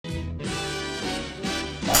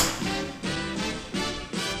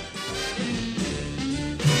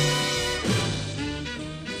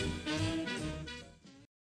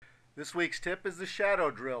This week's tip is the shadow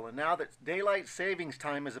drill, and now that daylight savings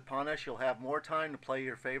time is upon us, you'll have more time to play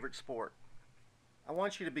your favorite sport. I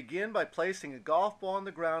want you to begin by placing a golf ball on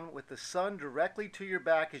the ground with the sun directly to your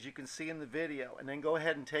back, as you can see in the video, and then go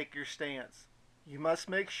ahead and take your stance. You must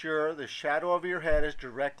make sure the shadow of your head is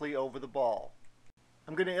directly over the ball.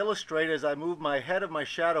 I'm going to illustrate as I move my head of my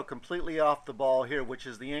shadow completely off the ball here, which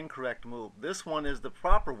is the incorrect move. This one is the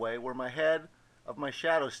proper way, where my head of my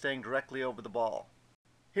shadow is staying directly over the ball.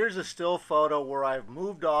 Here's a still photo where I've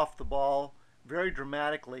moved off the ball very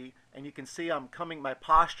dramatically, and you can see my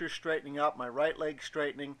posture straightening up, my right leg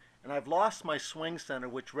straightening, and I've lost my swing center,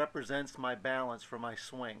 which represents my balance for my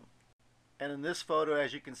swing. And in this photo,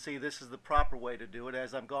 as you can see, this is the proper way to do it.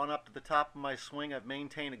 As I've gone up to the top of my swing, I've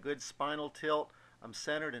maintained a good spinal tilt, I'm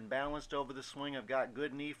centered and balanced over the swing, I've got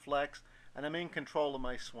good knee flex, and I'm in control of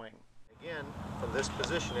my swing. Again, from this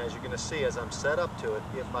position, as you're going to see, as I'm set up to it,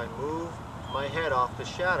 if I move my head off the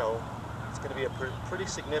shadow, it's going to be a pretty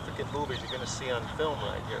significant move, as you're going to see on film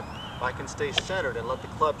right here. If I can stay centered and let the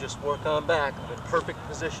club just work on back, I'm in perfect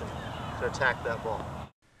position to attack that ball.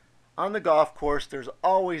 On the golf course, there's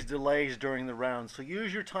always delays during the round, so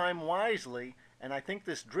use your time wisely, and I think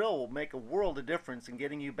this drill will make a world of difference in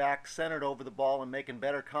getting you back centered over the ball and making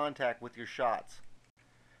better contact with your shots.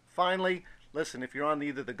 Finally, listen, if you're on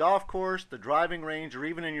either the golf course, the driving range, or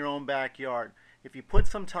even in your own backyard, if you put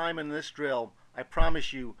some time in this drill, I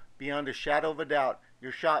promise you, beyond a shadow of a doubt,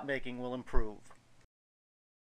 your shot making will improve.